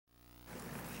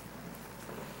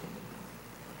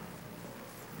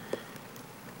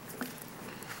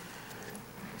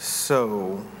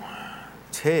So,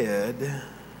 Ted,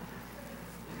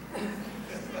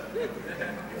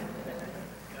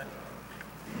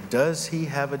 does he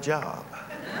have a job?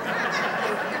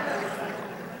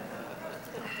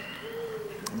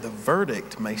 The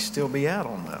verdict may still be out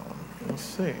on that one. Let's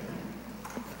see.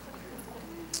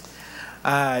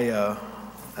 I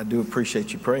do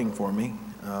appreciate you praying for me.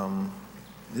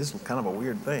 This is kind of a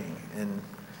weird thing, and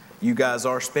you guys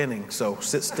are spinning, so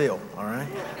sit still, all right?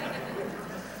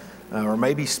 Or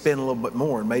maybe spin a little bit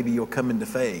more, and maybe you'll come into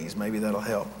phase. Maybe that'll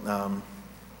help. I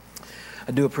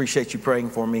do appreciate you praying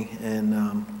for me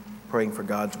and praying for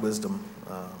God's wisdom,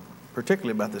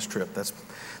 particularly about this trip. That's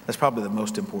probably the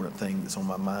most important thing that's on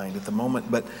my mind at the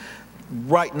moment. But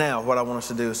right now, what I want us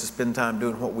to do is to spend time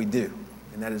doing what we do,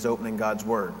 and that is opening God's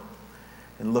Word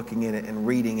and looking in it and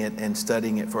reading it and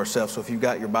studying it for ourselves. So if you've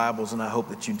got your Bibles, and I hope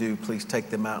that you do, please take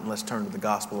them out and let's turn to the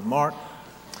Gospel of Mark.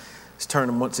 Let's turn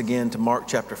them once again to Mark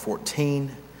chapter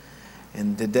 14.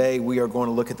 And today we are going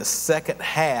to look at the second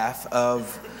half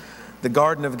of the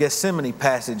Garden of Gethsemane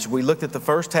passage. We looked at the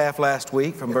first half last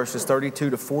week from verses 32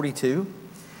 to 42.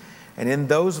 And in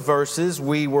those verses,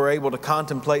 we were able to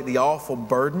contemplate the awful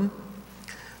burden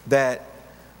that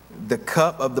the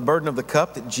burden of the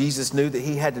cup that Jesus knew that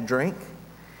he had to drink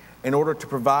in order to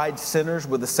provide sinners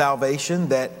with the salvation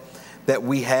that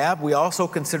we have. We also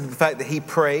considered the fact that he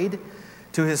prayed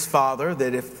to his Father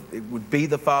that if it would be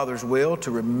the Father's will to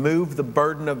remove the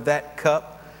burden of that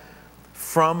cup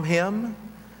from him.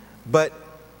 But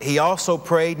he also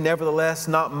prayed, nevertheless,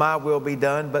 not my will be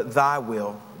done, but thy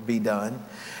will be done.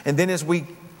 And then as we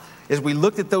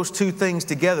looked at those two things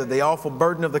together, the awful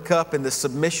burden of the cup and the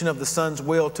submission of the Son's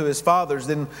will to his Father's,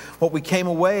 then what we came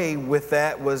away with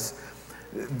that was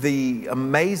the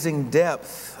amazing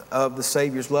depth of the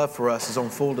Savior's love for us is on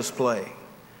full display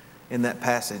in that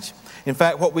passage. In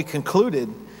fact, what we concluded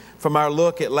from our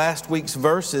look at last week's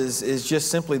verses is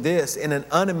just simply this: in an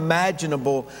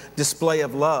unimaginable display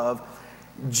of love,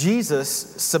 Jesus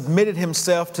submitted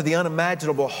himself to the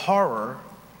unimaginable horror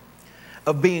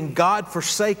of being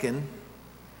God-forsaken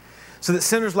so that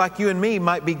sinners like you and me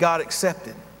might be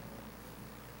God-accepted.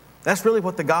 That's really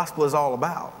what the gospel is all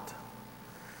about.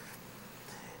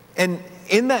 And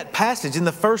in that passage, in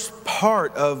the first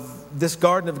part of this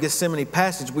Garden of Gethsemane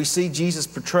passage, we see Jesus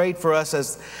portrayed for us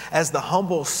as the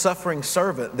humble, suffering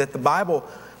servant that the Bible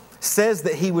says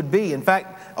that he would be. In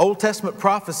fact, Old Testament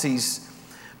prophecies,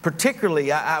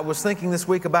 particularly, I was thinking this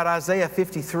week about Isaiah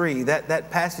 53,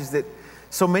 that passage that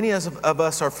so many of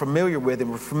us are familiar with,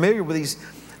 and we're familiar with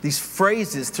these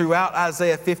phrases throughout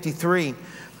Isaiah 53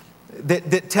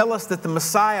 that tell us that the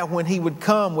Messiah, when he would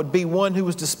come, would be one who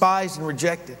was despised and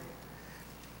rejected.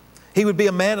 He would be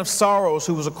a man of sorrows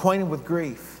who was acquainted with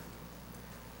grief.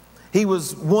 He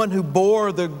was one who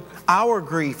bore our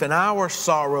grief and our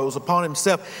sorrows upon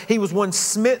himself. He was one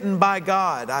smitten by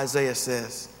God, Isaiah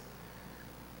says.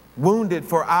 Wounded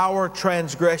for our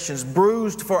transgressions,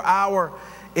 bruised for our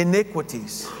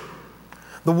iniquities.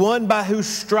 The one by whose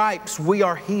stripes we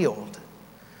are healed.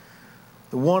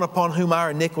 The one upon whom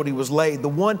our iniquity was laid. The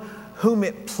one whom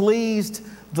it pleased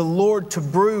the Lord to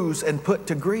bruise and put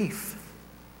to grief.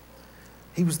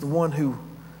 He was the one who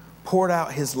poured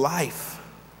out his life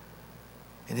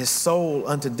and his soul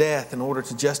unto death in order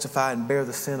to justify and bear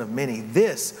the sin of many.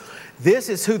 This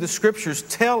is who the Scriptures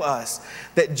tell us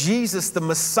that Jesus the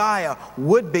Messiah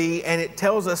would be, and it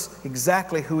tells us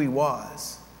exactly who he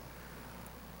was.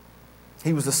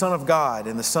 He was the Son of God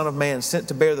and the Son of Man, sent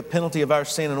to bear the penalty of our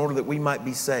sin in order that we might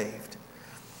be saved.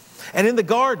 And in the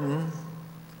garden,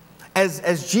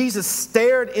 as Jesus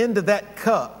stared into that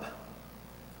cup,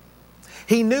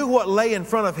 he knew what lay in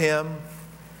front of him,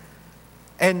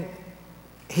 and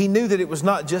he knew that it was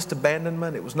not just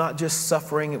abandonment, it was not just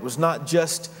suffering, it was not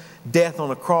just death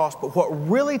on a cross, but what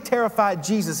really terrified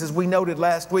Jesus, as we noted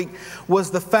last week,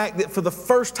 was the fact that for the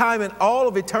first time in all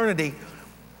of eternity,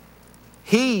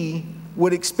 he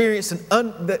would experience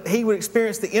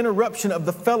the interruption of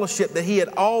the fellowship that he had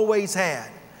always had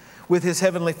with his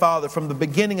heavenly Father from the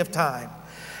beginning of time.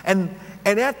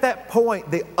 And at that point,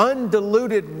 the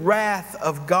undiluted wrath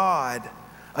of God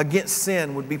against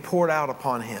sin would be poured out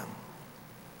upon him.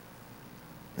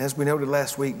 As we noted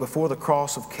last week, before the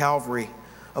cross of Calvary,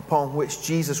 upon which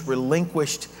Jesus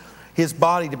relinquished his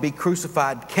body to be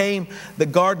crucified, came the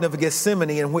Garden of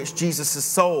Gethsemane, in which Jesus'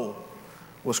 soul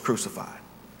was crucified.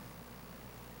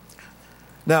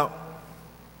 Now,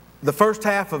 the first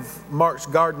half of Mark's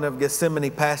Garden of Gethsemane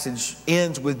passage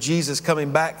ends with Jesus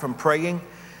coming back from praying,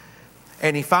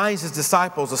 and he finds his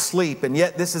disciples asleep, and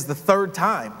yet this is the third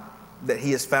time that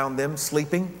he has found them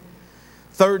sleeping.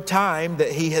 third time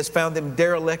that he has found them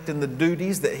derelict in the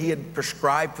duties that he had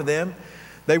prescribed for them.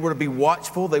 They were to be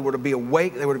watchful, they were to be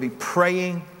awake, they were to be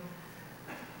praying.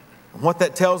 And what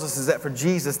that tells us is that for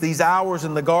Jesus, these hours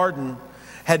in the garden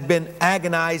had been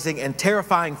agonizing and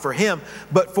terrifying for him,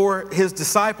 but for his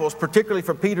disciples, particularly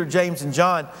for Peter, James, and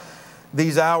John,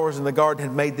 these hours in the garden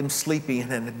had made them sleepy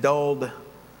and had dulled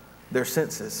their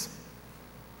senses.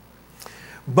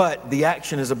 But the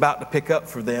action is about to pick up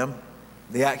for them.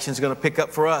 The action is going to pick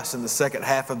up for us in the second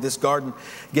half of this Garden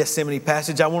Gethsemane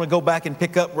passage. I want to go back and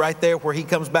pick up right there where he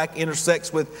comes back,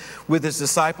 intersects with his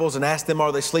disciples and asks them,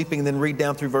 are they sleeping? And then read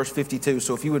down through verse 52.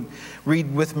 So if you would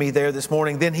read with me there this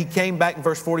morning. Then he came back in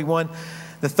verse 41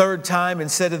 the third time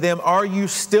and said to them, are you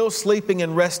still sleeping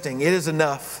and resting? It is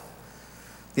enough.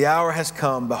 The hour has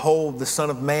come. Behold, the Son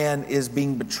of Man is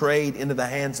being betrayed into the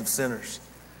hands of sinners.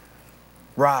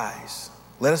 Rise,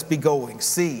 let us be going.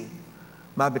 See,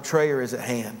 my betrayer is at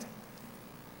hand.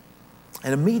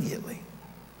 And immediately,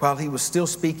 while he was still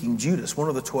speaking, Judas, one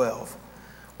of the 12,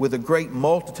 with a great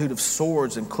multitude of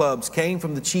swords and clubs, came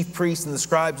from the chief priests and the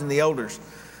scribes and the elders.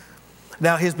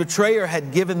 Now his betrayer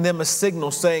had given them a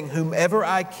signal, saying, whomever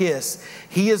I kiss,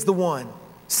 he is the one.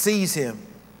 Seize him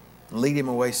and lead him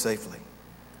away safely.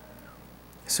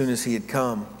 As soon as he had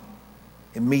come,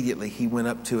 immediately he went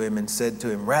up to him and said to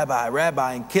him, Rabbi,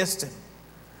 Rabbi, and kissed him.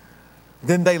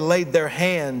 Then they laid their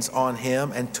hands on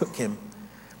him and took him.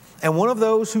 And one of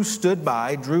those who stood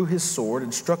by drew his sword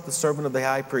and struck the servant of the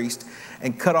high priest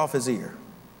and cut off his ear.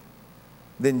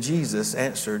 Then Jesus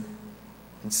answered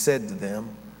and said to them,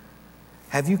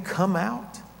 have you come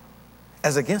out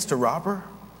as against a robber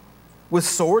with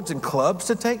swords and clubs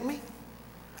to take me?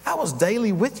 I was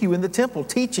daily with you in the temple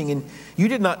teaching, and you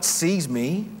did not seize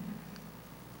me,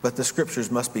 but the scriptures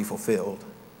must be fulfilled.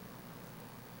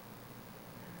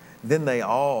 Then they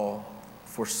all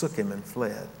forsook him and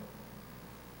fled.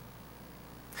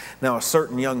 Now a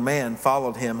certain young man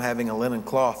followed him, having a linen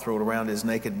cloth rolled around his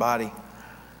naked body.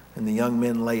 And the young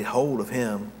men laid hold of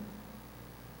him.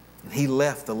 And he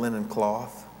left the linen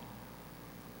cloth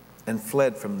and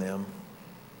fled from them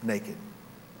naked.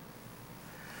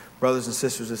 Brothers and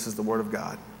sisters, this is the word of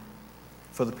God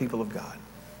for the people of God.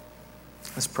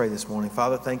 Let's pray this morning.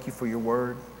 Father, thank you for your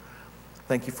word.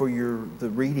 Thank you for the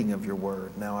reading of your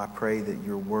word. Now I pray that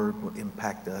your word will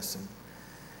impact us and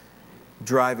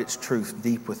drive its truth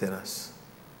deep within us.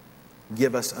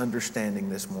 Give us understanding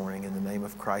this morning. In the name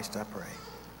of Christ I pray.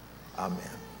 Amen.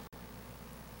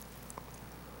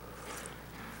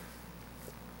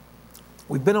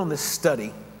 We've been on this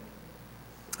study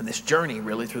and this journey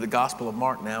really through the Gospel of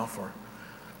Mark now for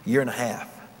a year and a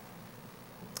half.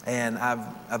 And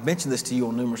I've mentioned this to you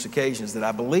on numerous occasions, that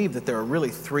I believe that there are really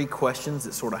three questions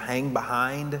that sort of hang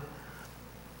behind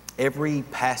every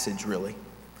passage, really.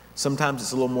 Sometimes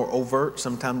it's a little more overt,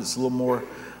 sometimes it's a little more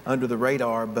under the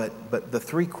radar, but the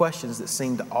three questions that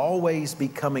seem to always be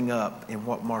coming up in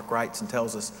what Mark writes and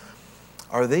tells us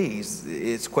are these.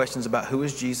 It's questions about who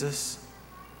is Jesus,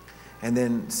 and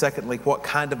then secondly, what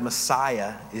kind of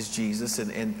Messiah is Jesus,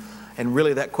 and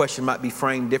really that question might be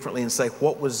framed differently and say,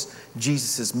 what was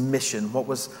Jesus' mission? What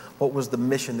was the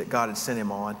mission that God had sent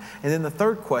him on? And then the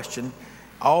third question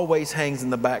always hangs in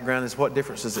the background is, what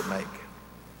difference does it make?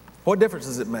 What difference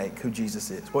does it make who Jesus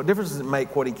is? What difference does it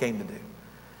make what he came to do?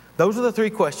 Those are the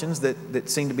three questions that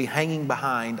seem to be hanging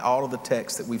behind all of the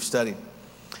texts that we've studied.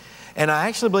 And I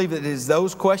actually believe that it is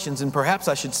those questions, and perhaps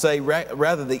I should say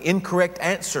rather the incorrect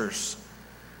answers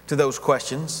to those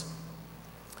questions,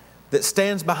 that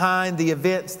stands behind the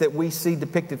events that we see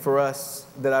depicted for us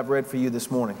that I've read for you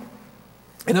this morning.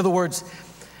 In other words,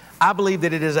 I believe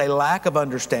that it is a lack of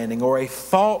understanding or a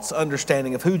false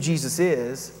understanding of who Jesus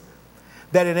is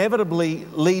that inevitably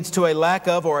leads to a lack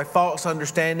of or a false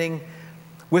understanding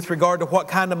with regard to what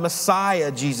kind of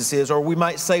Messiah Jesus is, or we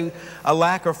might say a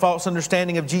lack or false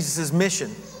understanding of Jesus'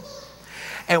 mission.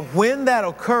 And when that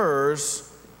occurs,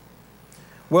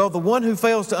 well, the one who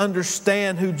fails to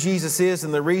understand who Jesus is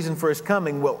and the reason for his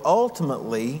coming will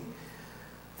ultimately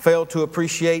fail to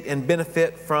appreciate and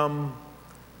benefit from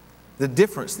the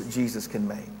difference that Jesus can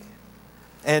make.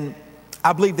 And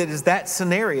I believe that is that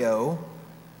scenario,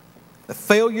 the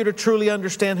failure to truly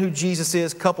understand who Jesus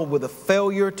is, coupled with a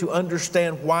failure to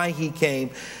understand why he came,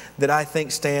 that I think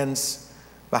stands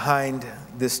behind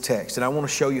this text. And I want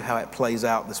to show you how it plays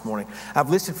out this morning. I've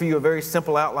listed for you a very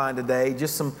simple outline today,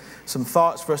 just some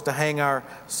thoughts for us to hang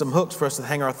some hooks for us to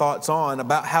hang our thoughts on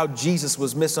about how Jesus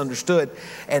was misunderstood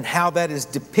and how that is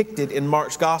depicted in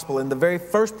Mark's gospel. And the very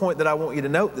first point that I want you to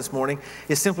note this morning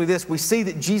is simply this. We see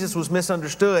that Jesus was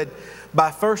misunderstood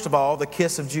by, first of all, the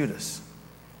kiss of Judas.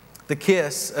 The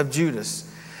kiss of Judas.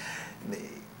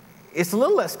 it's a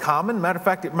little less common. Matter of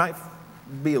fact, it might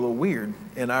be a little weird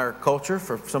in our culture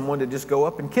for someone to just go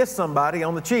up and kiss somebody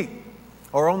on the cheek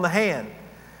or on the hand.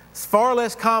 It's far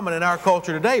less common in our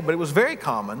culture today, but it was very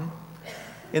common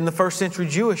in the first century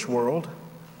Jewish world.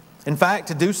 In fact,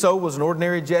 to do so was an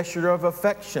ordinary gesture of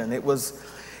affection. It was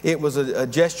a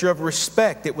gesture of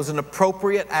respect. It was an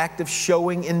appropriate act of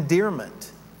showing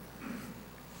endearment.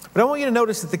 But I want you to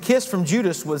notice that the kiss from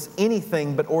Judas was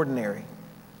anything but ordinary.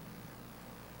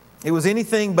 It was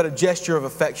anything but a gesture of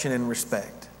affection and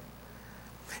respect.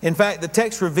 In fact, the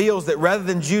text reveals that rather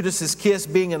than Judas's kiss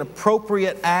being an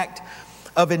appropriate act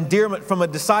of endearment from a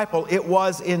disciple, it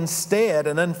was instead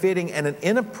an unfitting and an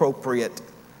inappropriate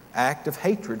act of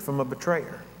hatred from a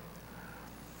betrayer.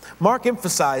 Mark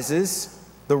emphasizes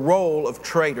the role of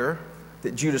traitor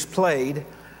that Judas played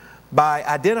by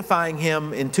identifying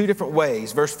him in two different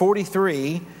ways. Verse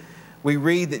 43, we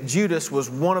read that Judas was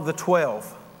one of the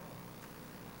 12.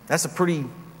 That's a pretty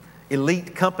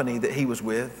elite company that he was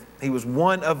with. He was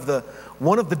one of the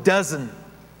dozen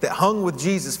that hung with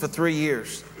Jesus for 3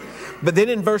 years. But then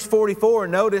in verse 44,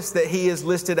 notice that he is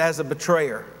listed as a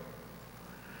betrayer.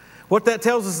 What that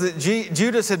tells us is that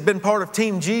Judas had been part of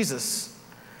Team Jesus,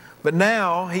 but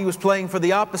now he was playing for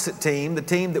the opposite team, the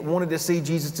team that wanted to see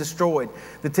Jesus destroyed,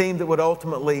 the team that would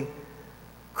ultimately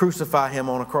crucify him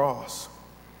on a cross.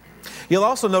 You'll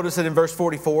also notice that in verse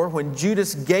 44, when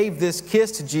Judas gave this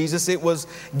kiss to Jesus, it was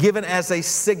given as a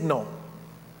signal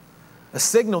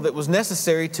that was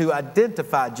necessary to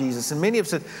identify Jesus. And many have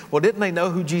said, well, didn't they know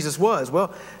who Jesus was?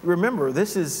 Well, remember,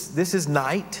 this is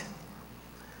night,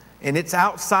 and it's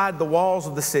outside the walls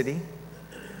of the city.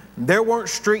 There weren't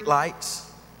street lights.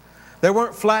 There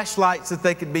weren't flashlights that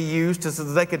they could be used so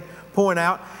that they could point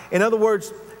out. In other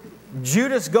words,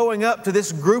 Judas going up to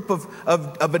this group of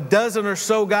a dozen or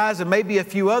so guys and maybe a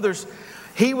few others,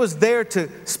 he was there to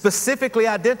specifically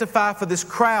identify for this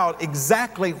crowd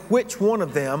exactly which one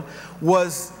of them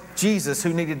was Jesus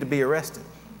who needed to be arrested.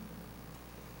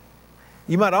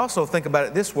 You might also think about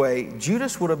it this way.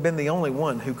 Judas would have been the only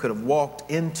one who could have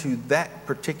walked into that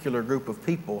particular group of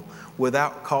people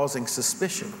without causing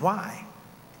suspicion. Why?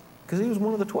 Because he was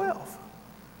one of the 12.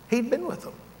 He'd been with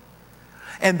them.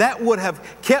 And that would have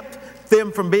kept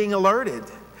them from being alerted.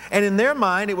 And in their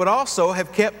mind, it would also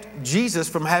have kept Jesus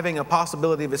from having a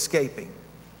possibility of escaping.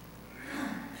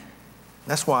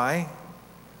 That's why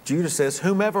Judas says,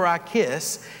 whomever I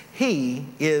kiss, he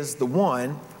is the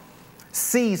one.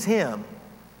 Seize him.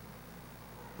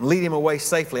 Lead him away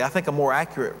safely. I think a more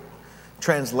accurate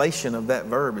translation of that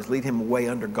verb is lead him away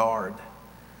under guard.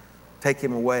 Take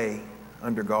him away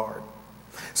under guard.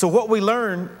 So what we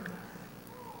learn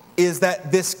is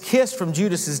that this kiss from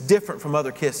Judas is different from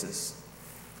other kisses.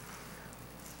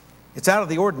 It's out of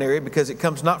the ordinary because it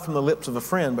comes not from the lips of a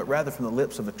friend, but rather from the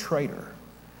lips of a traitor.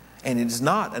 And it is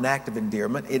not an act of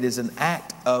endearment, it is an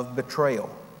act of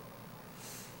betrayal.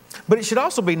 But it should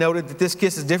also be noted that this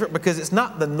kiss is different because it's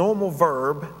not the normal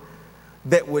verb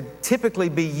that would typically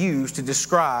be used to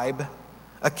describe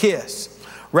a kiss.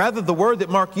 Rather, the word that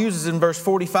Mark uses in verse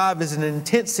 45 is an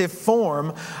intensive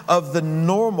form of the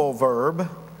normal verb.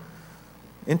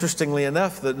 Interestingly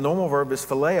enough, the normal verb is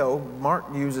phileo. Mark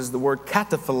uses the word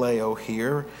kataphileo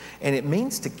here, and it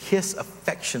means to kiss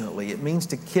affectionately. It means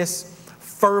to kiss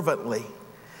fervently.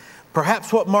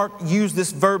 Perhaps what Mark used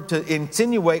this verb to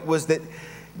insinuate was that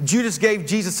Judas gave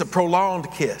Jesus a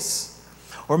prolonged kiss.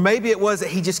 Or maybe it was that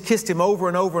he just kissed him over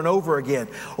and over and over again.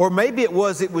 Or maybe it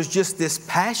was just this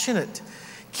passionate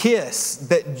kiss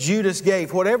that Judas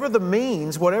gave. Whatever the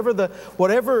means,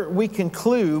 whatever we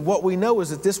conclude, what we know is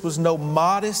that this was no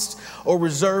modest or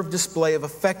reserved display of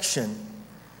affection.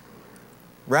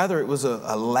 Rather, it was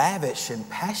a lavish and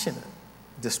passionate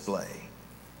display.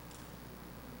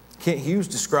 Kent Hughes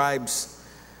describes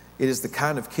it as the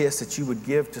kind of kiss that you would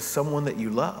give to someone that you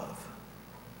love.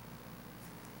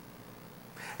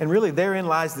 And really, therein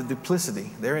lies the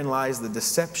duplicity. Therein lies the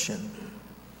deception.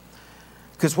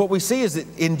 Because what we see is that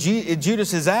in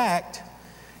Judas's act,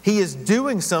 he is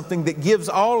doing something that gives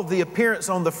all of the appearance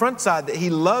on the front side that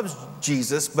he loves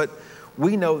Jesus, but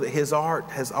we know that his heart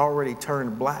has already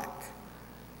turned black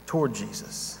toward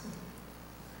Jesus.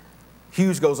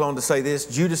 Hughes goes on to say this,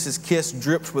 Judas's kiss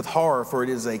drips with horror, for it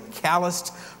is a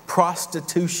calloused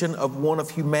prostitution of one of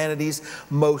humanity's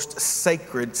most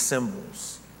sacred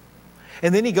symbols.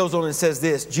 And then he goes on and says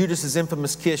this, Judas's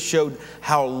infamous kiss showed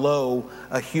how low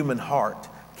a human heart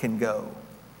can go.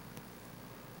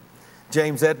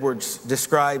 James Edwards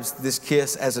describes this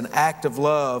kiss as an act of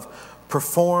love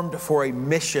performed for a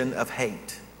mission of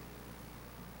hate.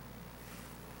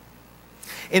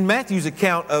 In Matthew's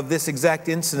account of this exact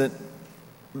incident,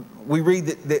 we read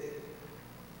that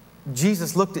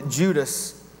Jesus looked at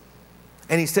Judas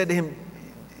and he said to him,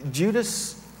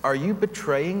 Judas, are you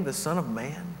betraying the Son of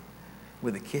Man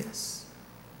with a kiss?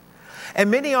 And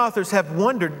many authors have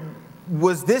wondered,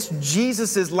 was this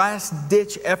Jesus'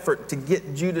 last-ditch effort to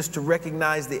get Judas to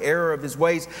recognize the error of his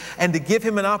ways and to give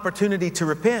him an opportunity to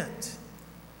repent?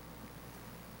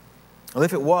 Well,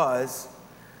 if it was,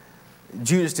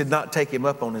 Judas did not take him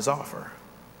up on his offer.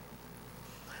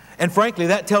 And frankly,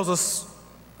 that tells us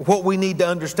what we need to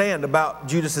understand about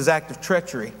Judas' act of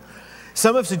treachery.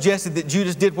 Some have suggested that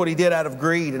Judas did what he did out of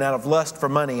greed and out of lust for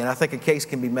money, and I think a case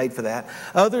can be made for that.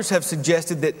 Others have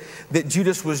suggested that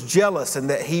Judas was jealous and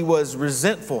that he was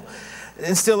resentful.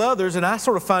 And still others, and I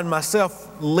sort of find myself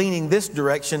leaning this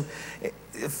direction,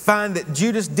 find that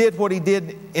Judas did what he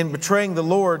did in betraying the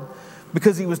Lord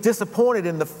because he was disappointed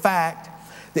in the fact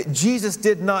that Jesus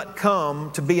did not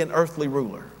come to be an earthly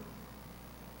ruler.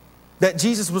 That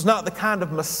Jesus was not the kind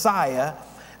of Messiah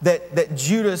that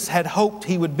Judas had hoped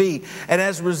he would be. And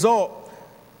as a result,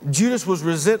 Judas was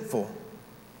resentful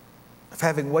of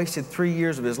having wasted 3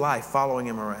 years of his life following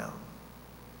him around.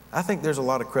 I think there's a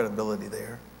lot of credibility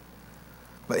there.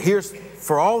 But here's,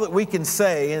 for all that we can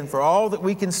say and for all that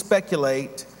we can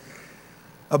speculate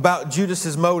about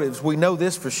Judas's motives, we know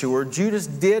this for sure. Judas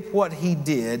did what he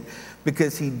did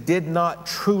because he did not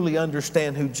truly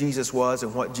understand who Jesus was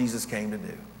and what Jesus came to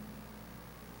do.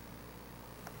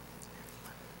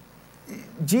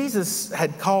 Jesus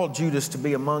had called Judas to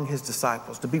be among his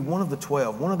disciples, to be one of the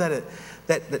 12, one of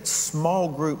that small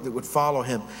group that would follow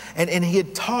him. And he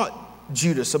had taught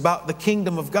Judas about the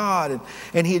kingdom of God,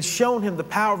 and he had shown him the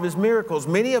power of his miracles,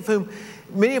 many of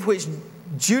which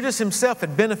Judas himself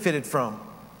had benefited from.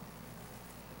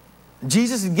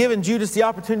 Jesus had given Judas the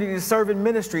opportunity to serve in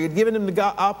ministry. He had given him the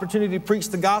opportunity to preach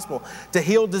the gospel, to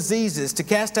heal diseases, to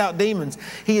cast out demons.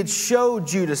 He had showed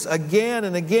Judas again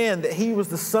and again that he was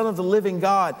the Son of the living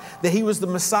God, that he was the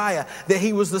Messiah, that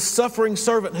he was the suffering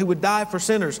servant who would die for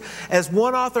sinners. As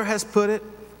one author has put it,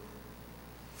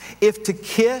 if to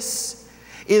kiss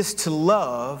is to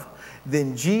love,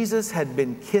 then Jesus had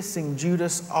been kissing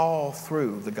Judas all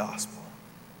through the gospel.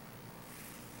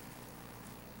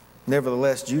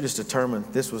 Nevertheless, Judas determined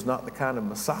this was not the kind of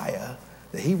Messiah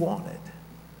that he wanted.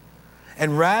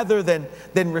 And rather than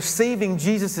receiving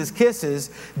Jesus' kisses,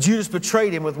 Judas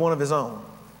betrayed him with one of his own.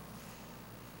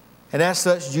 And as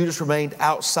such, Judas remained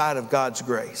outside of God's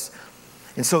grace.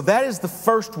 And so that is the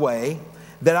first way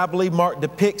that I believe Mark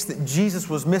depicts that Jesus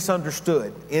was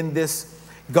misunderstood in this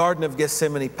Garden of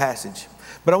Gethsemane passage.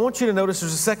 But I want you to notice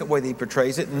there's a second way that he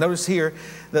portrays it. And notice here,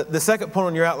 the second point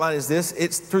on your outline is this.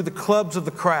 It's through the clubs of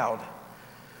the crowd.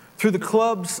 Through the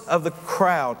clubs of the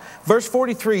crowd. Verse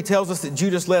 43 tells us that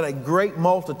Judas led a great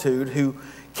multitude who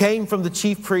came from the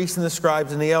chief priests and the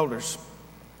scribes and the elders,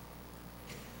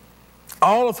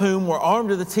 all of whom were armed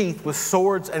to the teeth with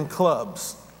swords and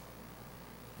clubs.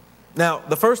 Now,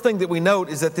 the first thing that we note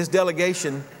is that this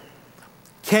delegation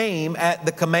came at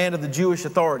the command of the Jewish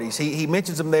authorities. He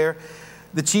mentions them there.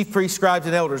 The chief priests, scribes,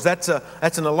 and elders. That's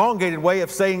an elongated way of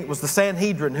saying it was the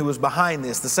Sanhedrin who was behind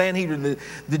this. The Sanhedrin,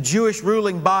 the Jewish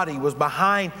ruling body, was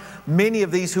behind many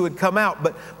of these who had come out.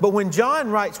 But when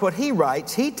John writes what he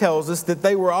writes, he tells us that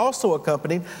they were also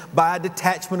accompanied by a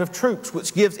detachment of troops,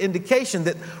 which gives indication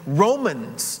that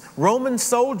Roman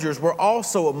soldiers were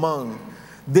also among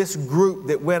this group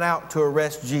that went out to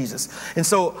arrest Jesus. And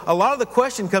so a lot of the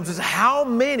question comes is, how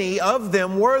many of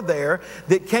them were there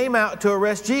that came out to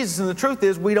arrest Jesus? And the truth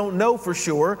is, we don't know for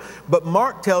sure, but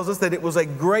Mark tells us that it was a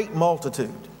great multitude.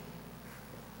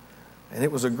 And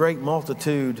it was a great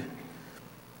multitude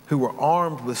who were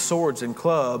armed with swords and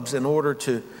clubs in order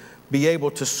to be able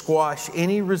to squash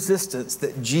any resistance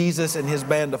that Jesus and his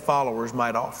band of followers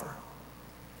might offer.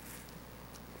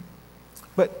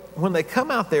 But when they come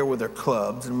out there with their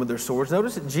clubs and with their swords,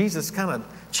 notice that Jesus kind of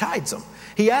chides them.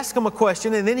 He asks them a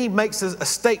question and then he makes a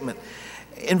statement.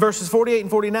 In verses 48 and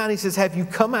 49, he says, "Have you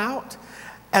come out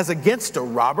as against a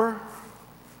robber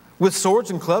with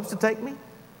swords and clubs to take me?"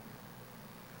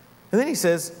 And then he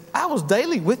says, "I was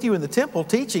daily with you in the temple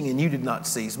teaching and you did not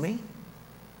seize me."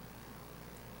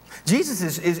 Jesus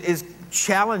is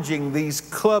challenging these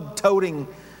club-toting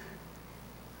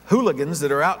hooligans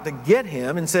that are out to get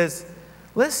him and says,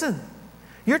 "Listen,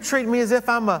 you're treating me as if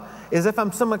I'm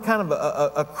some kind of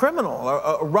a criminal or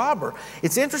a robber."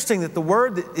 It's interesting that the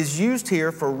word that is used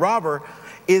here for robber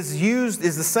is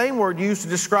the same word used to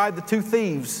describe the two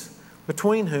thieves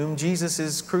between whom Jesus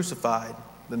is crucified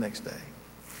the next day.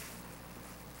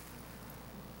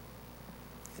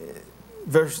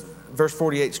 Verse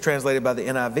 48 is translated by the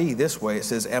NIV this way. It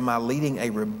says, "Am I leading a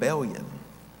rebellion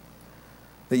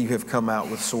that you have come out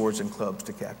with swords and clubs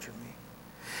to capture me?"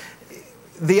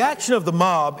 the action of the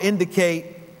mob indicate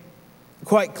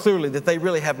quite clearly that they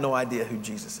really have no idea who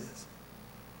Jesus is.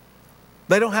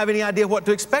 They don't have any idea what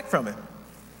to expect from him.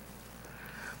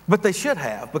 But they should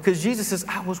have, because Jesus says,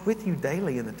 I was with you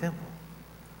daily in the temple.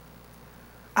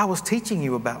 I was teaching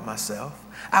you about myself.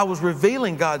 I was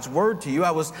revealing God's word to you.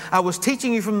 I was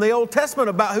teaching you from the Old Testament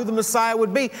about who the Messiah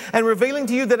would be and revealing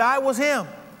to you that I was him.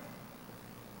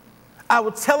 I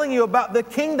was telling you about the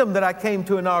kingdom that I came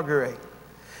to inaugurate.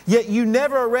 Yet you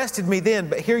never arrested me then,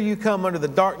 but here you come under the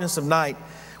darkness of night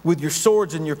with your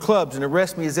swords and your clubs and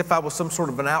arrest me as if I was some sort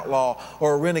of an outlaw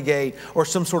or a renegade or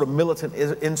some sort of militant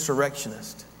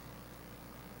insurrectionist.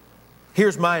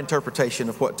 Here's my interpretation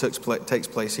of what takes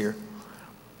place here.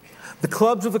 The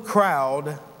clubs of the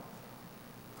crowd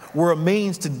were a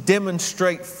means to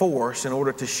demonstrate force in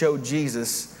order to show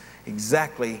Jesus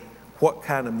exactly what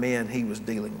kind of men he was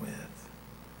dealing with.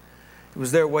 It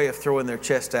was their way of throwing their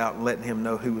chest out and letting him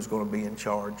know who was going to be in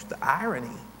charge. The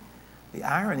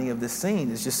irony of this scene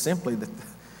is just simply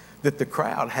that the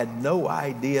crowd had no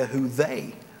idea who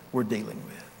they were dealing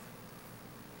with.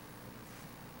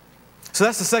 So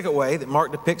that's the second way that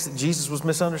Mark depicts that Jesus was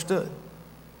misunderstood.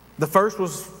 The first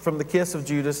was from the kiss of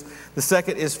Judas. The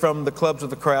second is from the clubs of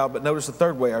the crowd. But notice the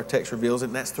third way our text reveals it,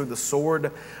 and that's through the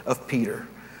sword of Peter.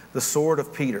 The sword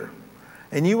of Peter.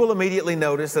 And you will immediately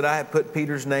notice that I have put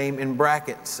Peter's name in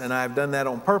brackets. And I have done that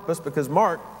on purpose because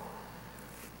Mark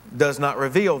does not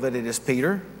reveal that it is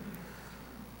Peter.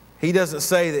 He doesn't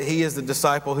say that he is the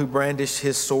disciple who brandished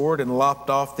his sword and lopped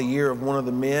off the ear of one of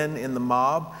the men in the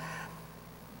mob.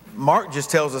 Mark just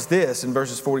tells us this in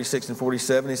verses 46 and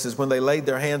 47. He says, when they laid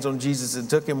their hands on Jesus and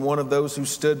took him, one of those who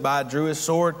stood by drew his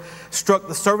sword, struck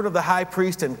the servant of the high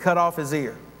priest, and cut off his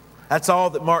ear. That's all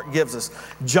that Mark gives us.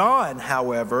 John,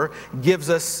 however, gives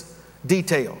us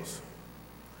details.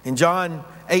 In John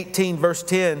 18, verse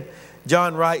 10,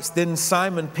 John writes, then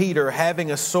Simon Peter,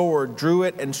 having a sword, drew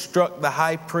it and struck the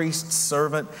high priest's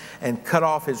servant and cut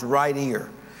off his right ear.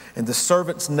 And the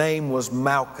servant's name was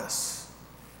Malchus.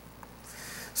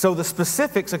 So the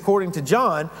specifics, according to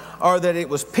John, are that it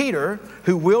was Peter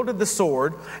who wielded the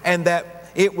sword and that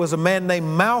it was a man named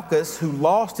Malchus who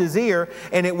lost his ear.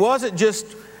 And it wasn't just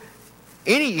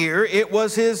any ear, it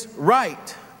was his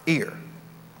right ear.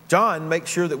 John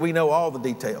makes sure that we know all the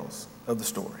details of the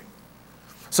story.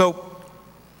 So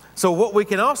what we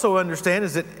can also understand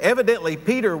is that evidently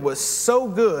Peter was so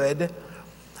good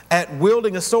at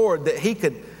wielding a sword that he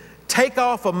could take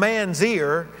off a man's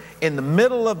ear in the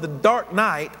middle of the dark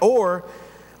night, or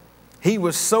he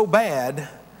was so bad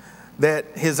that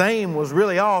his aim was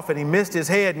really off and he missed his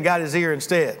head and got his ear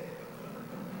instead.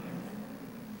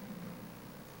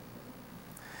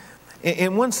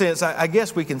 In one sense, I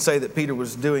guess we can say that Peter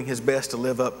was doing his best to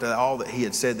live up to all that he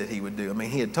had said that he would do. I mean,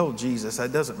 he had told Jesus,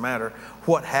 it doesn't matter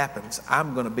what happens,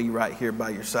 I'm going to be right here by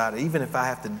your side. Even if I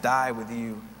have to die with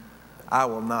you, I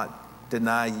will not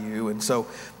deny you. And so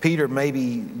Peter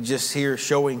maybe just here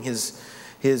showing his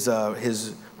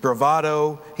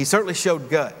bravado. He certainly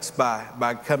showed guts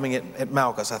by coming at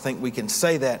Malchus. I think we can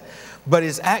say that. But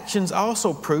his actions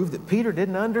also prove that Peter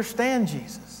didn't understand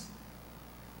Jesus.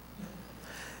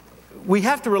 We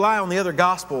have to rely on the other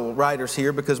gospel writers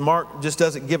here because Mark just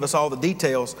doesn't give us all the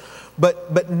details.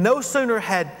 But no sooner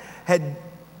had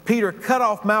Peter cut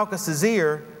off Malchus's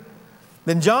ear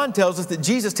than John tells us that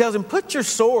Jesus tells him, put your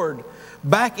sword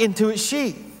back into its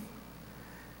sheath.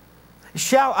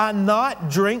 Shall I not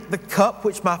drink the cup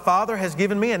which my Father has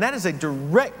given me? And that is a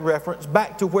direct reference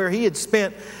back to where he had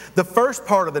spent the first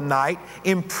part of the night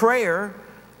in prayer,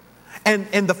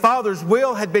 and the Father's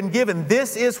will had been given.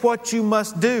 This is what you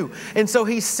must do. And so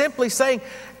he's simply saying,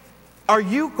 are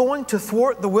you going to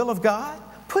thwart the will of God?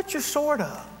 Put your sword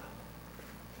up.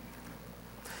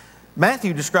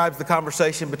 Matthew describes the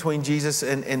conversation between Jesus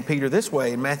and Peter this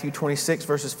way. In Matthew 26,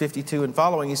 verses 52 and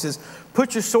following, he says,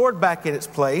 put your sword back in its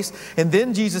place. And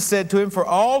then Jesus said to him, for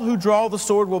all who draw the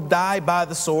sword will die by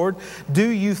the sword. Do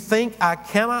you think I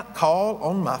cannot call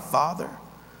on my Father,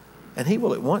 and he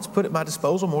will at once put at my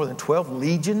disposal more than 12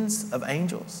 legions of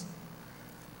angels?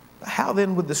 How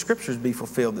then would the scriptures be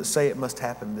fulfilled that say it must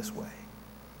happen this way?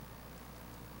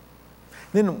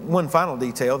 Then one final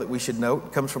detail that we should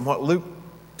note comes from what Luke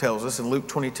tells us in Luke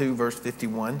 22, verse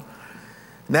 51.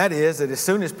 And that is that as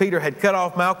soon as Peter had cut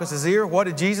off Malchus's ear, what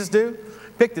did Jesus do?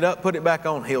 Picked it up, put it back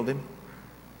on, healed him.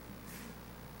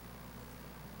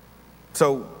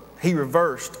 So he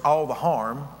reversed all the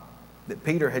harm that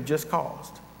Peter had just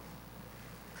caused.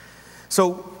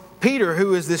 So Peter,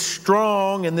 who is this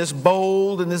strong and this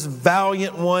bold and this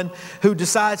valiant one who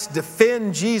decides to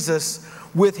defend Jesus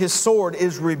with his sword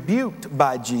is rebuked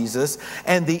by Jesus,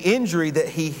 and the injury that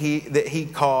he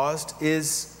caused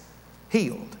is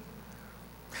healed.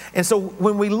 And so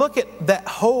when we look at that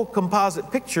whole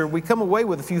composite picture, we come away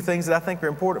with a few things that I think are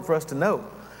important for us to know.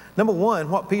 Number one,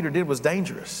 what Peter did was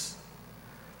dangerous.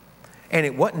 And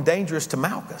it wasn't dangerous to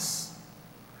Malchus.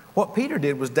 What Peter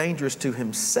did was dangerous to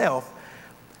himself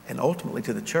and ultimately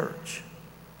to the church.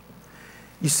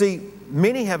 You see,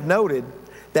 many have noted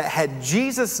that had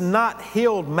Jesus not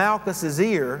healed Malchus's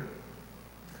ear,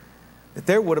 that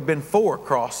there would have been 4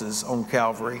 crosses on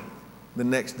Calvary the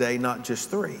next day, not just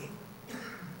 3.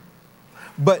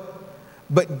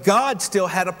 But God still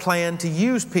had a plan to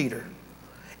use Peter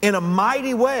in a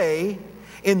mighty way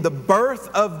in the birth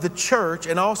of the church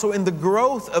and also in the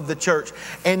growth of the church.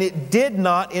 And it did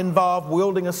not involve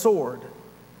wielding a sword.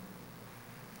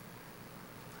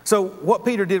 So what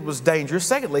Peter did was dangerous.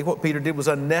 Secondly, what Peter did was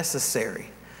unnecessary.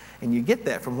 And you get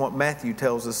that from what Matthew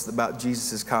tells us about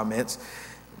Jesus' comments.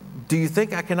 Do you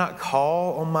think I cannot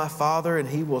call on my Father and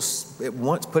he will at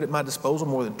once put at my disposal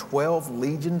more than 12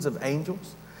 legions of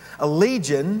angels? A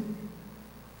legion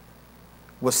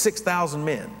was 6,000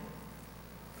 men.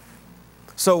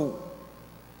 So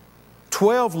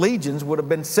 12 legions would have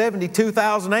been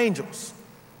 72,000 angels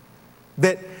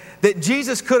that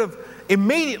Jesus could have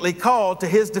immediately called to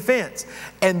his defense.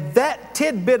 And that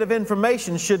tidbit of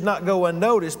information should not go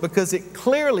unnoticed, because it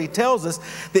clearly tells us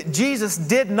that Jesus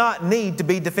did not need to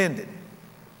be defended.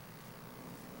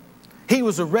 He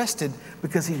was arrested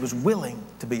because he was willing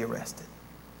to be arrested.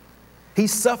 He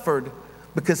suffered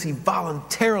because he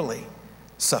voluntarily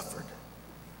suffered.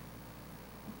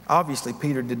 Obviously,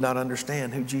 Peter did not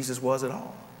understand who Jesus was at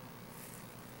all.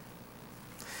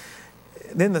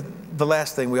 Then the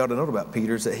last thing we ought to note about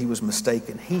Peter is that he was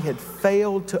mistaken. He had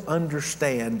failed to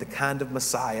understand the kind of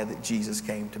Messiah that Jesus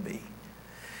came to be.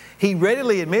 He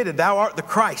readily admitted, "Thou art the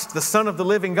Christ, the Son of the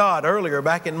living God," earlier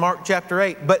back in Mark chapter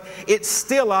 8. But it's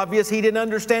still obvious he didn't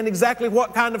understand exactly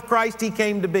what kind of Christ he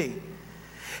came to be.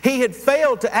 He had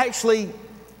failed to actually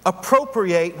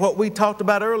appropriate what we talked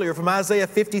about earlier from Isaiah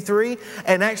 53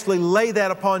 and actually lay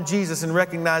that upon Jesus and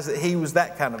recognize that he was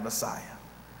that kind of Messiah.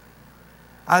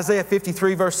 Isaiah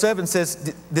 53 verse 7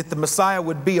 says that the Messiah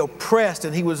would be oppressed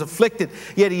and he was afflicted,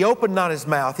 yet he opened not his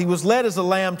mouth. He was led as a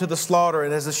lamb to the slaughter,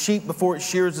 and as a sheep before its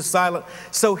shears is silent,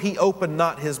 so he opened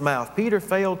not his mouth. Peter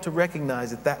failed to recognize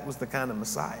that that was the kind of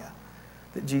Messiah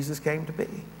that Jesus came to be.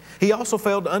 He also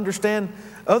failed to understand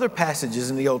other passages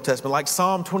in the Old Testament, like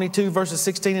Psalm 22 verses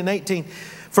 16 and 18.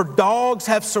 "For dogs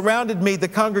have surrounded me, the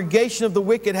congregation of the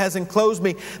wicked has enclosed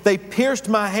me. They pierced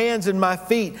my hands and my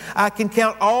feet. I can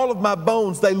count all of my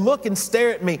bones. They look and stare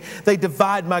at me. They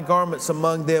divide my garments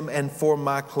among them, and for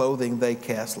my clothing they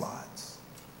cast lots."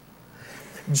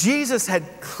 Jesus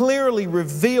had clearly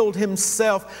revealed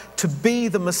himself to be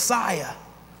the Messiah.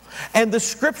 And the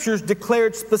scriptures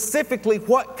declared specifically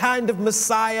what kind of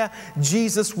Messiah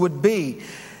Jesus would be.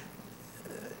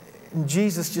 And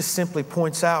Jesus just simply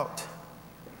points out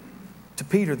to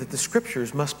Peter that the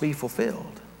scriptures must be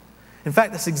fulfilled. In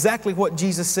fact, that's exactly what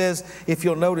Jesus says, if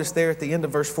you'll notice there at the end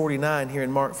of verse 49 here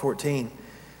in Mark 14.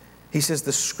 He says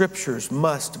the scriptures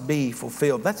must be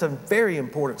fulfilled. That's a very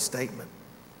important statement.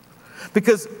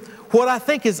 Because what I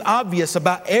think is obvious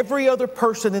about every other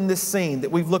person in this scene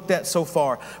that we've looked at so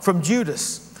far, from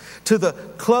Judas to the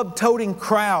club-toting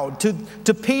crowd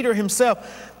to Peter himself,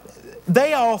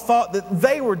 they all thought that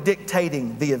they were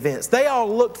dictating the events. They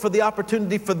all looked for the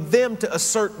opportunity for them to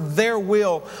assert their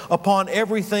will upon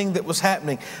everything that was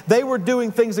happening. They were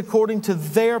doing things according to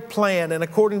their plan and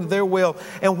according to their will.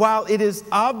 And while it is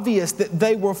obvious that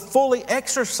they were fully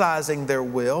exercising their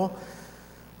will,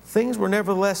 things were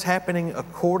nevertheless happening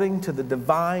according to the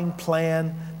divine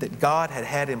plan that God had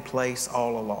had in place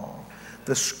all along.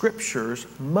 The scriptures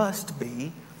must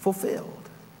be fulfilled.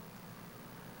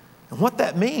 And what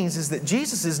that means is that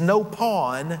Jesus is no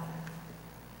pawn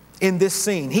in this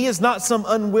scene. He is not some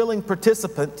unwilling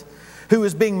participant who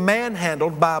is being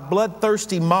manhandled by a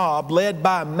bloodthirsty mob led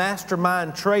by a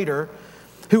mastermind traitor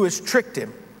who has tricked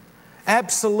him.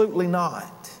 Absolutely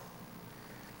not.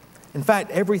 In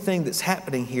fact, everything that's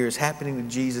happening here is happening to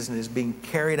Jesus and is being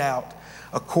carried out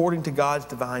according to God's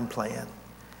divine plan.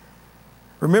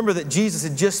 Remember that Jesus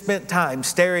had just spent time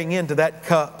staring into that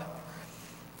cup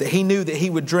that he knew that he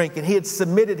would drink, and he had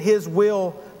submitted his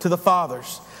will to the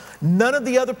Father's. None of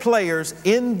the other players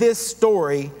in this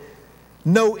story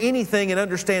know anything and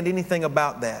understand anything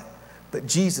about that, but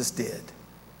Jesus did.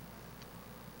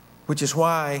 Which is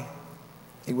why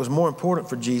it was more important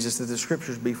for Jesus that the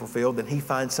scriptures be fulfilled than he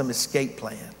find some escape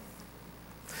plan.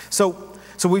 So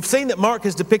we've seen that Mark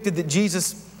has depicted that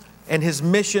Jesus and his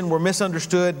mission were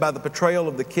misunderstood by the betrayal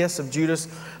of the kiss of Judas,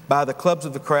 by the clubs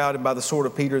of the crowd, and by the sword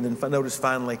of Peter. And then notice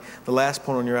finally, the last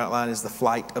point on your outline is the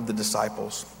flight of the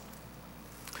disciples.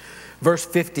 Verse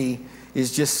 50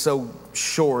 is just so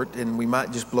short, and we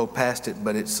might just blow past it,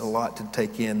 but it's a lot to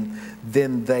take in.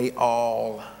 Then they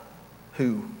all,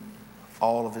 who?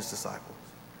 All of his disciples.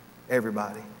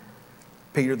 Everybody.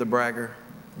 Peter the bragger,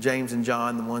 James and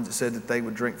John, the ones that said that they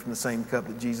would drink from the same cup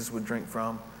that Jesus would drink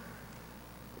from.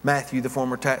 Matthew, the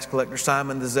former tax collector,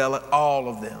 Simon the zealot, all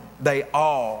of them. They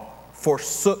all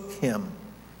forsook him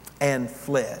and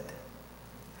fled.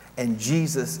 And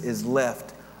Jesus is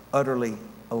left utterly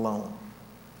alone.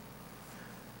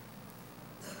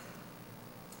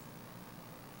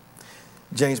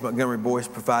 James Montgomery Boyce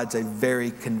provides a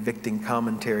very convicting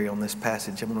commentary on this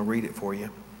passage. I'm going to read it for you.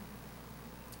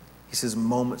 He says,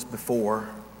 moments before,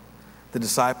 the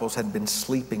disciples had been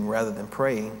sleeping rather than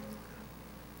praying.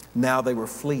 Now they were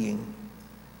fleeing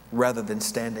rather than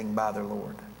standing by their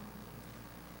Lord.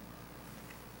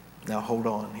 Now hold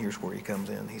on. Here's where he comes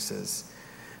in. He says,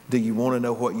 do you want to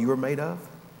know what you are made of?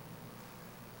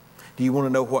 Do you want to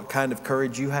know what kind of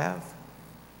courage you have?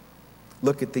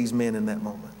 Look at these men in that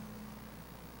moment.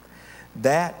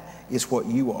 That is what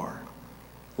you are.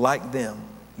 Like them,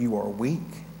 you are weak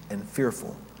and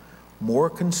fearful, more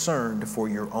concerned for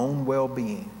your own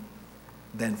well-being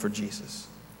than for Jesus.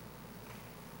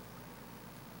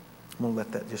 I'm going to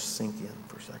let that just sink in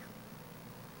for a second.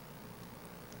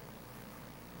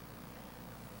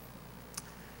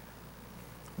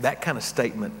 That kind of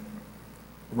statement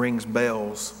rings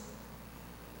bells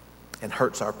and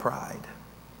hurts our pride.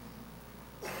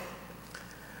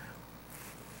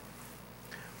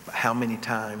 But how many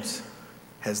times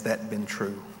has that been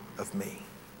true of me?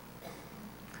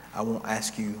 I won't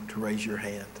ask you to raise your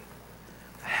hand.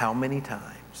 How many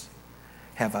times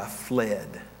have I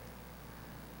fled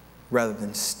rather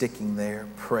than sticking there,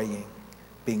 praying,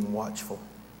 being watchful,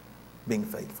 being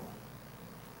faithful?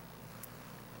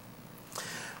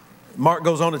 Mark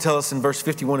goes on to tell us in verse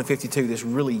 51 and 52 this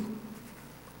really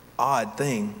odd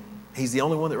thing. He's the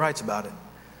only one that writes about it.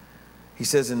 He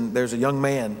says, and there's a young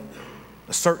man,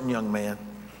 a certain young man,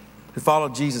 who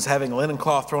followed Jesus, having a linen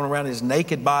cloth thrown around his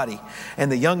naked body.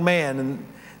 And the young man, and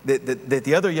that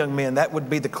the other young men, that would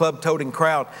be the club-toting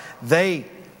crowd, they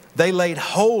laid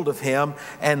hold of him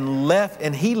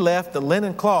and he left the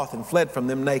linen cloth and fled from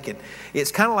them naked.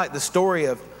 It's kind of like the story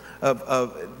of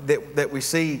that we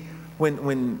see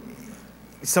when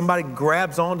somebody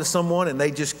grabs onto someone and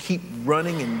they just keep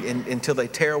running until they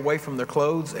tear away from their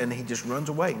clothes, and he just runs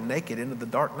away naked into the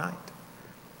dark night.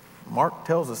 Mark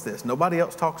tells us this. Nobody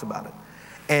else talks about it.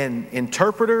 And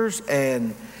interpreters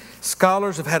and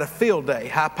scholars have had a field day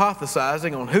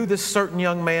hypothesizing on who this certain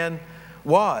young man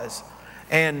was.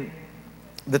 And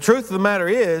the truth of the matter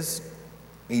is,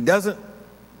 he doesn't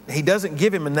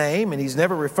give him a name, and he's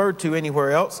never referred to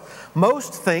anywhere else.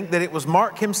 Most think that it was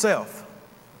Mark himself.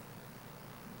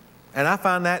 And I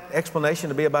find that explanation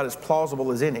to be about as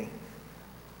plausible as any.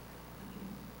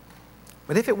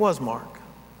 But if it was Mark,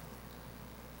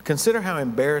 consider how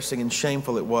embarrassing and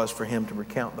shameful it was for him to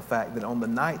recount the fact that on the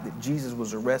night that Jesus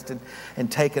was arrested and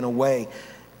taken away,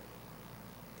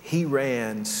 he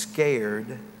ran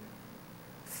scared,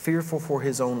 fearful for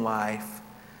his own life,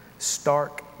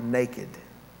 stark naked,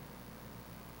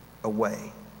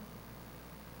 away.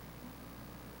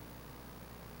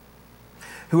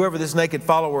 Whoever this naked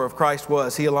follower of Christ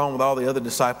was, he along with all the other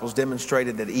disciples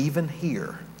demonstrated that even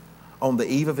here, on the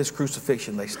eve of his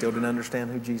crucifixion, they still didn't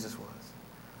understand who Jesus was.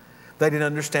 They didn't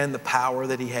understand the power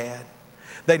that he had.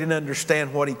 They didn't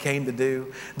understand what he came to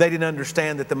do. They didn't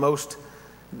understand that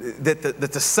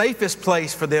the safest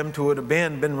place for them to have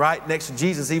been right next to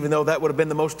Jesus, even though that would have been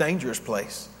the most dangerous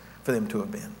place for them to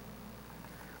have been.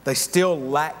 They still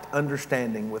lacked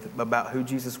understanding about who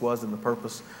Jesus was and the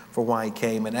purpose for why he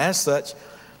came. And as such,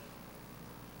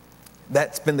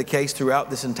 that's been the case throughout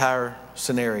this entire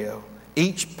scenario.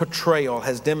 Each portrayal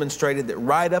has demonstrated that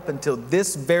right up until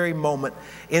this very moment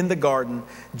in the garden,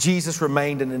 Jesus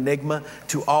remained an enigma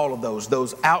to all of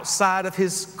those outside of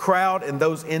his crowd and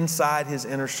those inside his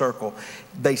inner circle.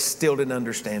 They still didn't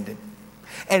understand him.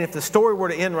 And if the story were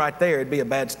to end right there, it'd be a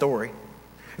bad story.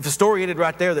 If the story ended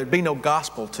right there, there'd be no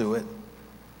gospel to it.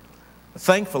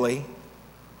 Thankfully,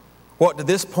 what to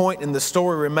this point in the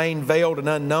story remained veiled and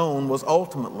unknown was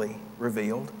ultimately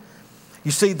revealed. You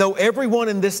see, though everyone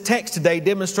in this text today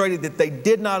demonstrated that they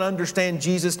did not understand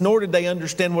Jesus, nor did they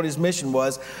understand what his mission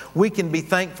was, we can be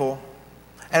thankful,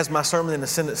 as my sermon in the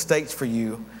Senate states for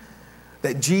you,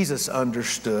 that Jesus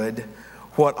understood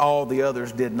what all the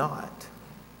others did not.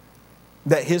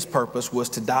 that his purpose was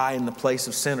to die in the place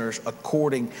of sinners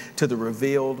according to the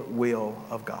revealed will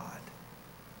of God.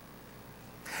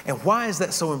 And why is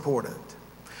that so important?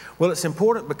 Well, it's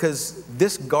important because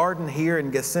this garden here in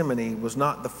Gethsemane was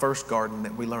not the first garden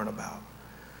that we learn about.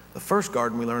 The first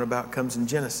garden we learn about comes in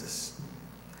Genesis.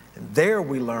 And there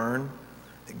we learn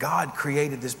that God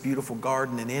created this beautiful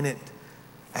garden, and in it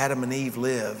Adam and Eve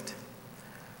lived.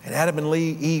 And Adam and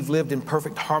Eve lived in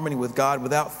perfect harmony with God,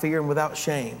 without fear and without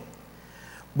shame.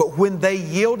 But when they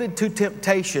yielded to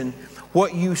temptation,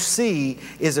 what you see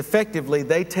is effectively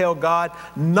they tell God,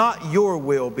 not your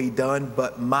will be done,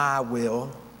 but my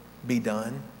will be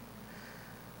done.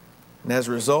 And as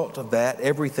a result of that,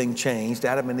 everything changed.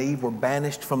 Adam and Eve were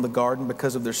banished from the garden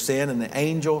because of their sin, and the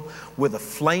angel with a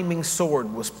flaming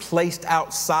sword was placed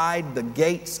outside the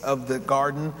gates of the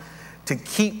garden to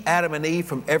keep Adam and Eve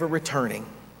from ever returning.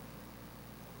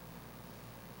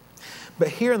 But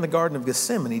here in the Garden of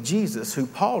Gethsemane, Jesus, who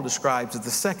Paul describes as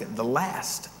the second, the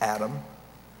last Adam,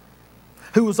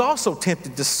 who was also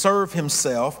tempted to serve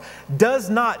himself,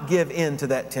 does not give in to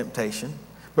that temptation,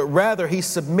 but rather he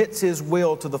submits his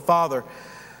will to the Father,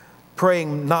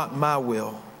 praying, not my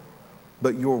will,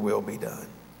 but your will be done.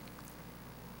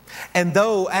 And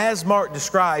though, as Mark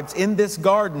describes, in this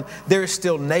garden, there is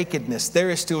still nakedness, there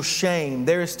is still shame,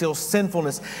 there is still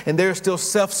sinfulness, and there is still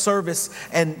self-service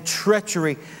and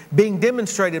treachery being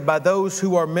demonstrated by those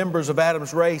who are members of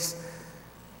Adam's race,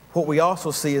 what we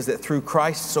also see is that through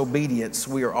Christ's obedience,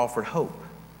 we are offered hope.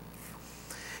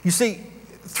 You see,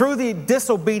 through the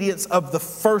disobedience of the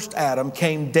first Adam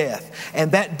came death,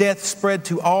 and that death spread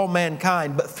to all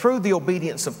mankind. But through the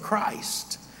obedience of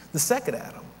Christ, the second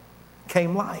Adam,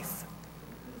 came life.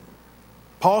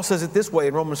 Paul says it this way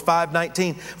in Romans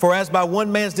 5:19, for as by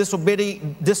one man's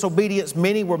disobedience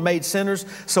many were made sinners,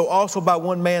 so also by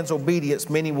one man's obedience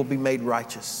many will be made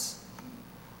righteous.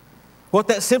 What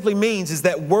that simply means is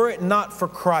that were it not for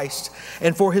Christ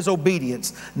and for his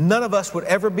obedience, none of us would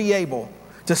ever be able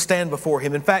to stand before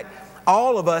him. In fact,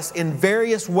 all of us in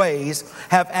various ways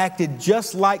have acted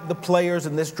just like the players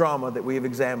in this drama that we have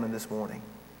examined this morning.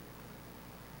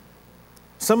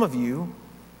 Some of you,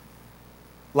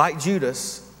 like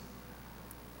Judas,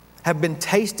 have been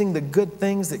tasting the good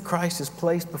things that Christ has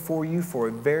placed before you for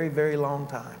a very, very long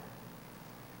time.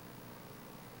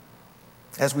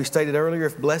 As we stated earlier,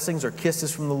 if blessings are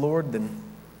kisses from the Lord, then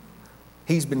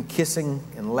he's been kissing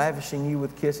and lavishing you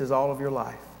with kisses all of your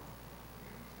life.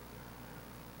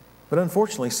 But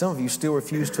unfortunately, some of you still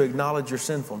refuse to acknowledge your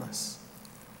sinfulness.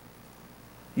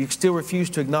 You still refuse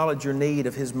to acknowledge your need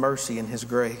of his mercy and his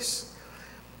grace.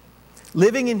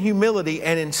 Living in humility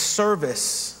and in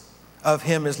service of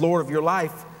him as Lord of your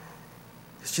life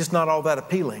is just not all that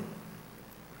appealing.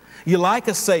 You like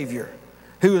a Savior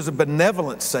who is a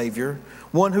benevolent Savior,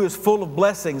 one who is full of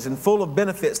blessings and full of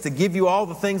benefits to give you all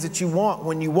the things that you want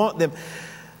when you want them.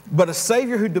 But a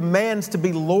Savior who demands to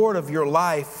be Lord of your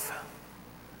life,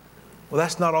 well,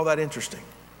 that's not all that interesting.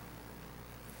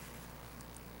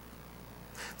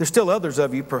 There's still others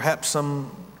of you, perhaps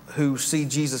some who see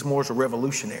Jesus more as a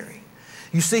revolutionary.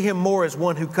 You see him more as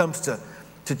one who comes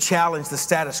to challenge the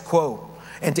status quo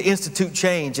and to institute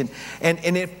change.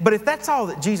 But if that's all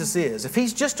that Jesus is, if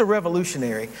he's just a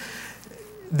revolutionary,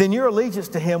 then your allegiance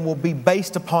to him will be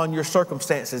based upon your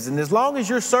circumstances. And as long as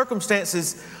your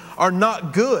circumstances are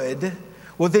not good,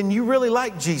 well, then you really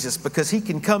like Jesus, because he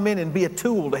can come in and be a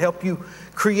tool to help you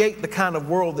create the kind of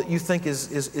world that you think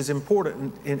is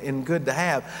important and good to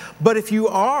have. But if you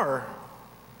are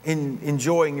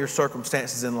enjoying your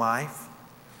circumstances in life,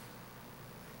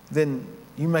 then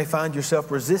you may find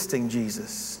yourself resisting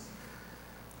Jesus,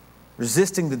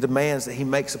 resisting the demands that he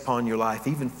makes upon your life,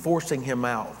 even forcing him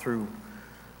out through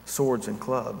swords and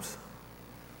clubs.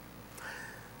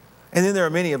 And then there are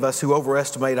many of us who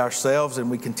overestimate ourselves, and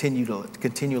we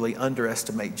continually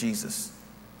underestimate Jesus.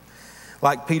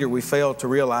 Like Peter, we fail to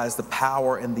realize the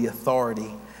power and the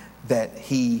authority that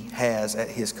he has at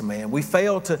his command. We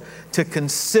fail to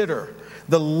consider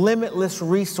the limitless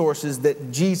resources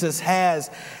that Jesus has,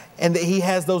 and that he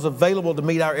has those available to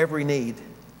meet our every need.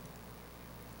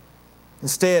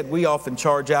 Instead, we often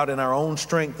charge out in our own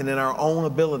strength and in our own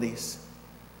abilities.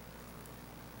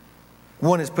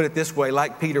 One has put it this way: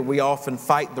 like Peter, we often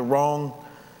fight the wrong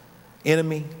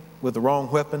enemy with the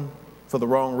wrong weapon for the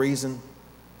wrong reason,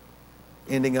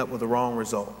 ending up with the wrong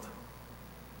result.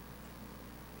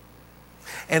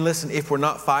 And listen, if we're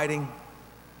not fighting,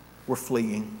 we're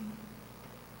fleeing.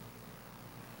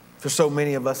 For so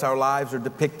many of us, our lives are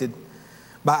depicted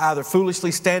by either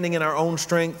foolishly standing in our own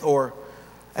strength, or,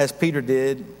 as Peter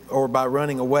did, or by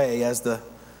running away, as the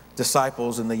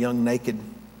disciples and the young naked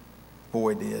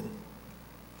boy did.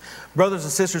 Brothers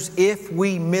and sisters, if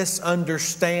we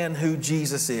misunderstand who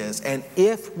Jesus is, and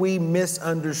if we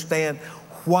misunderstand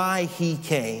why He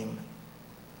came,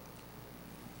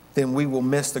 then we will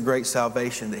miss the great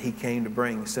salvation that He came to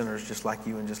bring sinners just like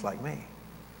you and just like me.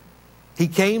 He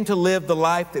came to live the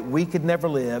life that we could never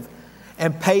live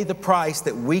and pay the price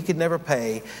that we could never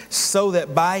pay, so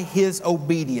that by His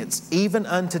obedience, even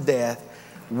unto death,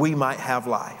 we might have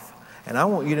life. And I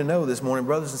want you to know this morning,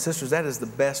 brothers and sisters, that is the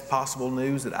best possible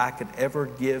news that I could ever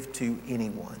give to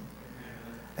anyone.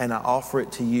 And I offer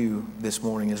it to you this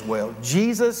morning as well.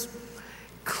 Jesus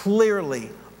clearly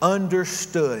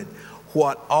understood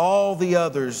what all the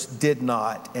others did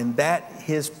not, and that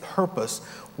His purpose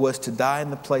was to die in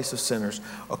the place of sinners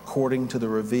according to the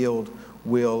revealed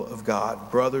will of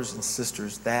God. Brothers and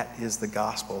sisters, that is the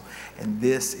gospel, and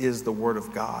this is the Word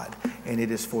of God, and it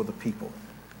is for the people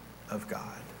of God.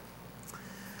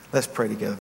 Let's pray together.